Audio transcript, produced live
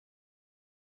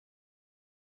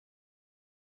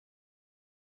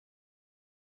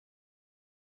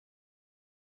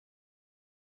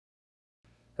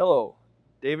Hello,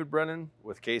 David Brennan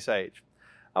with Case IH.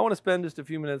 I want to spend just a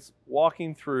few minutes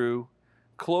walking through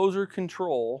closer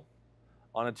control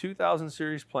on a 2000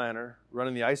 series planner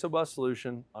running the ISOBUS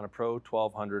solution on a Pro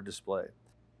 1200 display.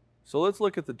 So let's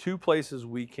look at the two places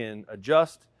we can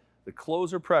adjust the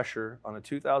closer pressure on a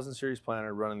 2000 series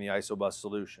planner running the ISOBUS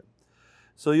solution.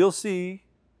 So you'll see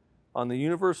on the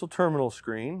universal terminal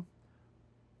screen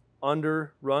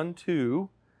under Run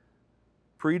 2,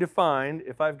 predefined,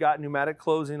 if I've got pneumatic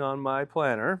closing on my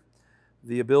planner,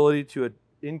 the ability to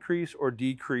increase or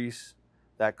decrease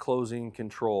that closing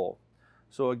control.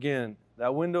 So again,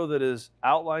 that window that is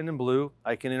outlined in blue,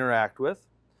 I can interact with.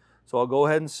 So I'll go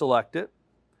ahead and select it.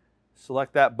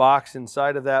 Select that box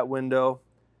inside of that window,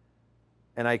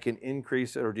 and I can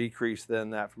increase or decrease then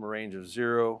that from a range of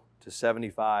 0 to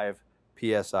 75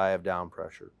 PSI of down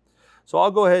pressure. So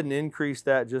I'll go ahead and increase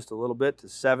that just a little bit to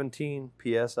 17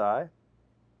 PSI.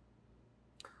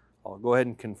 I'll go ahead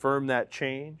and confirm that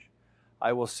change.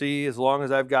 I will see, as long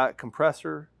as I've got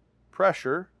compressor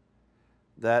pressure,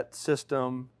 that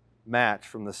system match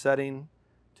from the setting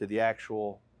to the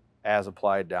actual as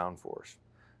applied downforce.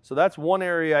 So that's one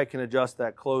area I can adjust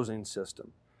that closing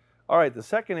system. All right, the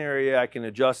second area I can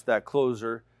adjust that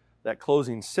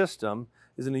closing system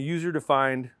is in a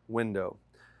user-defined window.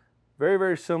 Very,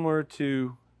 very similar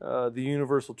to the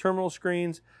universal terminal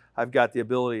screens. I've got the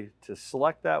ability to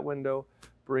select that window,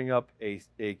 bring up a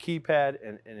keypad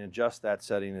and adjust that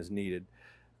setting as needed.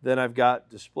 Then I've got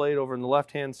displayed over on the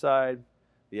left-hand side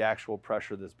the actual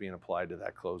pressure that's being applied to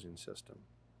that closing system.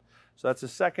 So that's the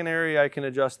second area I can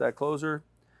adjust that closer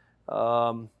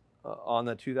on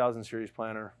the 2000 series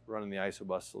planner running the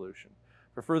ISOBUS solution.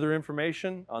 For further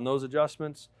information on those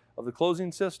adjustments of the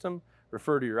closing system,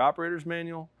 refer to your operator's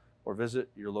manual or visit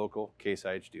your local Case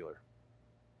IH dealer.